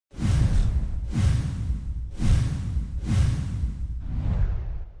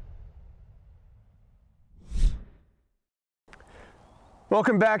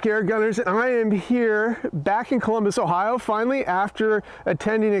Welcome back, Air Gunners. I am here back in Columbus, Ohio, finally, after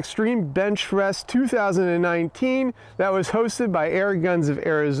attending Extreme Bench Rest 2019 that was hosted by Airguns of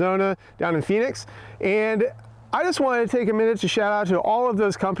Arizona down in Phoenix. And I just wanted to take a minute to shout out to all of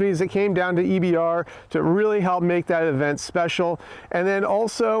those companies that came down to EBR to really help make that event special. And then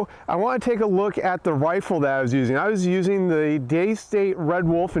also, I want to take a look at the rifle that I was using. I was using the Daystate Red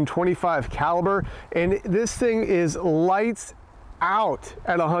Wolf in 25 caliber, and this thing is lights out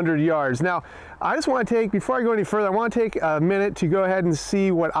at 100 yards. Now, I just want to take, before I go any further, I want to take a minute to go ahead and see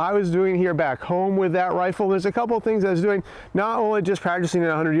what I was doing here back home with that rifle. There's a couple of things I was doing, not only just practicing at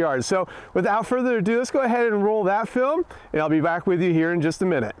 100 yards. So without further ado, let's go ahead and roll that film, and I'll be back with you here in just a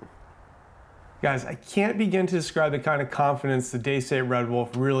minute. Guys, I can't begin to describe the kind of confidence the Daystate Red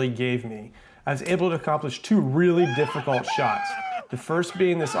Wolf really gave me. I was able to accomplish two really difficult shots. The first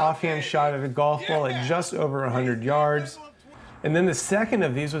being this offhand shot at a golf ball at just over 100 yards. And then the second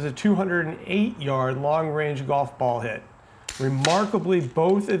of these was a 208-yard long-range golf ball hit. Remarkably,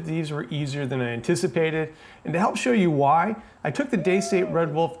 both of these were easier than I anticipated. And to help show you why, I took the Daystate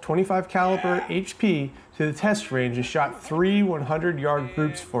Red Wolf 25 caliber HP to the test range and shot 3 100-yard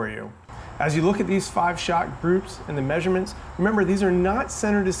groups for you. As you look at these 5-shot groups and the measurements, remember these are not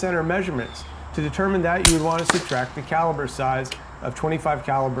center-to-center measurements. To determine that, you would want to subtract the caliber size of 25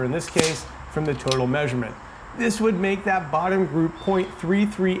 caliber in this case from the total measurement. This would make that bottom group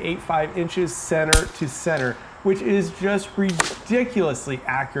 0.3385 inches center to center, which is just ridiculously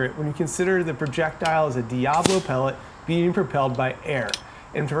accurate when you consider the projectile is a Diablo pellet being propelled by air.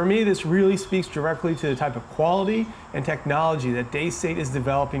 And for me, this really speaks directly to the type of quality and technology that Daystate is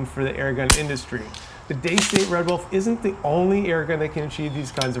developing for the airgun industry. The Daystate Red Wolf isn't the only airgun that can achieve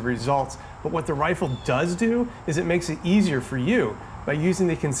these kinds of results, but what the rifle does do is it makes it easier for you by using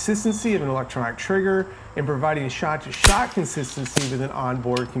the consistency of an electronic trigger and providing shot-to-shot consistency with an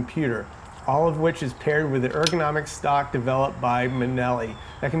onboard computer, all of which is paired with an ergonomic stock developed by Manelli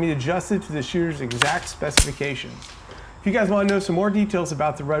that can be adjusted to the shooter's exact specifications. If you guys want to know some more details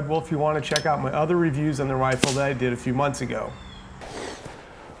about the Red Wolf, you want to check out my other reviews on the rifle that I did a few months ago.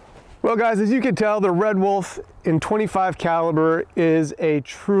 Well guys, as you can tell, the Red Wolf in 25 caliber is a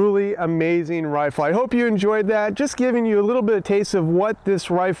truly amazing rifle. I hope you enjoyed that, just giving you a little bit of taste of what this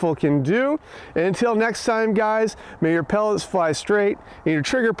rifle can do. And until next time guys, may your pellets fly straight and your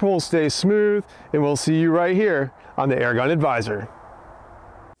trigger pull stay smooth, and we'll see you right here on the Airgun Advisor.